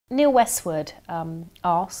Neil Westwood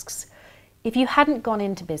asks, if you hadn't gone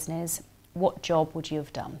into business, what job would you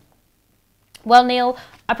have done? Well, Neil,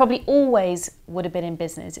 I probably always would have been in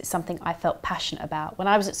business. It's something I felt passionate about. When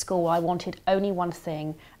I was at school, I wanted only one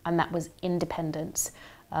thing, and that was independence.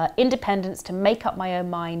 Independence to make up my own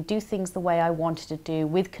mind, do things the way I wanted to do,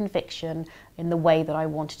 with conviction in the way that I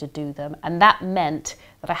wanted to do them. And that meant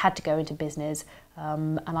that I had to go into business,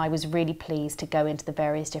 and I was really pleased to go into the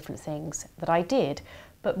various different things that I did.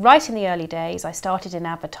 But right in the early days, I started in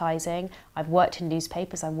advertising. I've worked in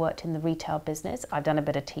newspapers, I've worked in the retail business, I've done a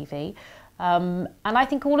bit of TV. And I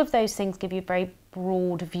think all of those things give you a very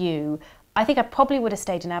broad view. I think I probably would have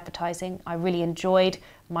stayed in advertising. I really enjoyed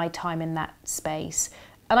my time in that space.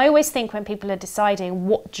 And I always think when people are deciding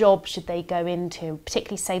what job should they go into,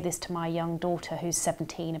 particularly say this to my young daughter who's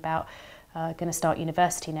 17 about going to start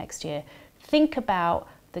university next year, think about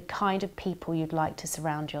the kind of people you'd like to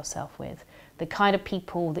surround yourself with, the kind of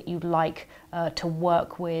people that you'd like to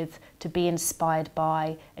work with, to be inspired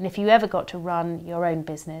by, and if you ever got to run your own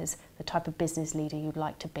business, the type of business leader you'd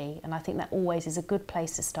like to be. And I think that always is a good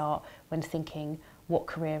place to start when thinking what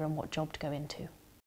career and what job to go into.